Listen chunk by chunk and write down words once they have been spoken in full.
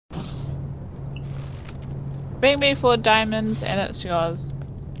Bring me 4 diamonds and it's yours.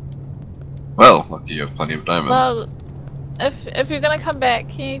 Well, lucky you have plenty of diamonds. Well, if you're gonna come back,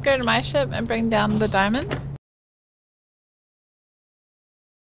 can you go to my ship and bring down the diamonds?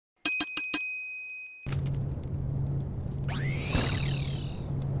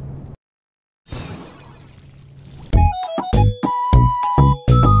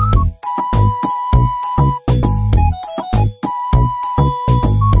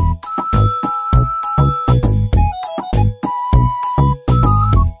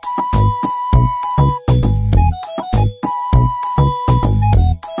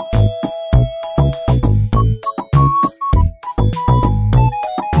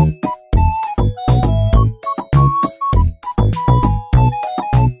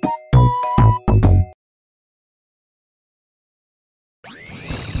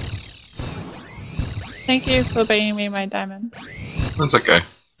 Thank you for bringing me my diamond. That's okay.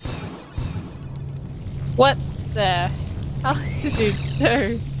 What the hell did you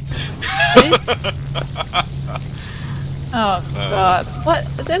do? Oh god. What?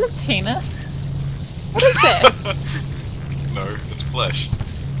 Is that a penis? What is that? No, it's flesh.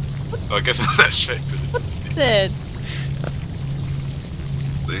 So I guess it's that shape. What's it?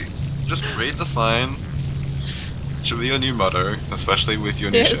 See? Just read the sign. Should be your new motto, especially with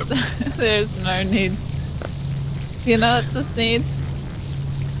your new ship. There's no need. You know what this needs?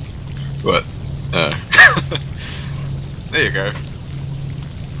 What? There you go.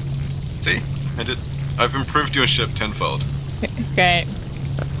 See? I've improved your ship tenfold. Great.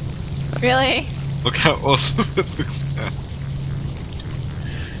 Really? Look how awesome it looks now.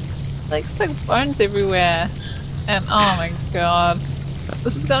 Like bones everywhere. And oh my god.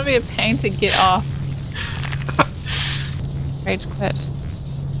 This is gonna be a pain to get off. Rage quit.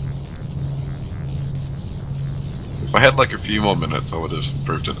 If I had like a few more minutes, I would have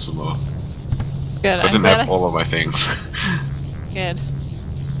improved it some more. Good. I didn't have all of my things. Good.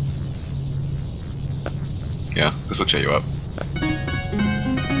 Yeah, this will cheer you up.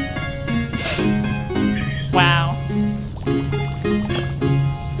 Wow.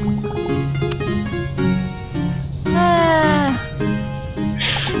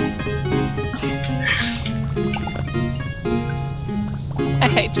 I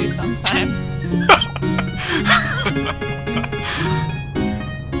hate you sometimes.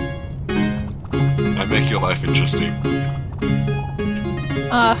 I make your life interesting.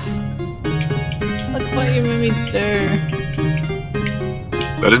 Look what you made me do.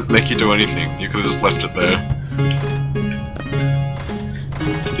 I didn't make you do anything, you could have just left it there.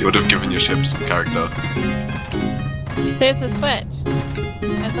 You would have given your ship some character. There's a switch.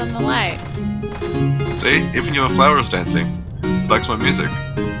 It's on the light. See? Even your flower is dancing. It likes my music.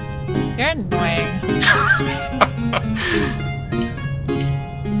 You're annoying.